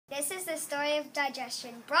this is the story of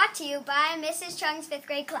digestion, brought to you by Mrs. Chung's 5th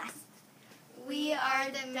grade class. We are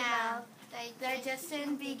the mouth.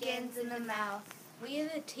 Digestion begins in the mouth. We are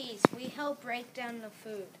the teeth. We help break down the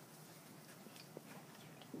food.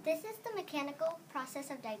 This is the mechanical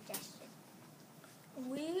process of digestion.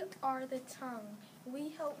 We are the tongue. We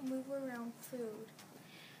help move around food.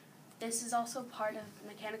 This is also part of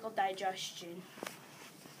mechanical digestion.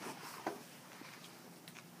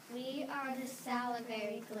 We are the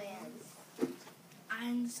salivary glands.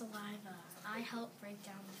 I'm saliva. I help break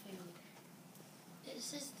down the food.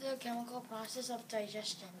 This is the chemical process of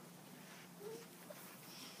digestion.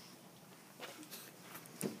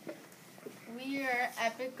 We are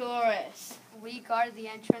epiglottis. We guard the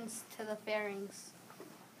entrance to the pharynx.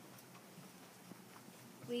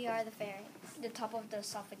 We are the pharynx, the top of the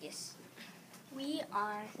esophagus. We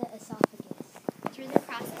are the esophagus. Through the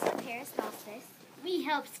process of peristalsis, we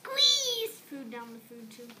help squeeze food down the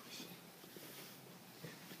food tube.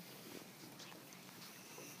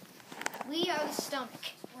 We are the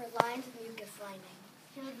stomach. We're lined with mucus lining.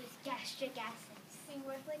 Filled with gastric acids. We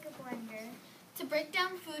work like a blender to break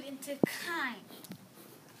down food into kind.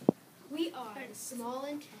 We are the small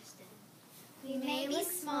intestine. We may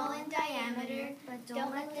look small in diameter, but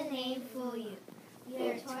don't let the name fool you. We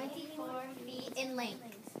are 24 feet in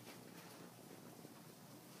length.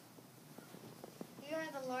 We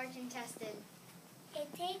are the large intestine. It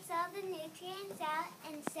takes all the nutrients out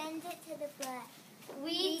and sends it to the blood.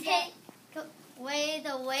 We take away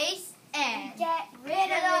the waste and Get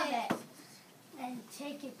rid of it. and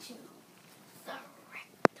take it to The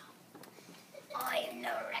rectum. I am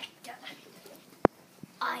the rectum.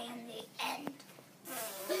 I am the end.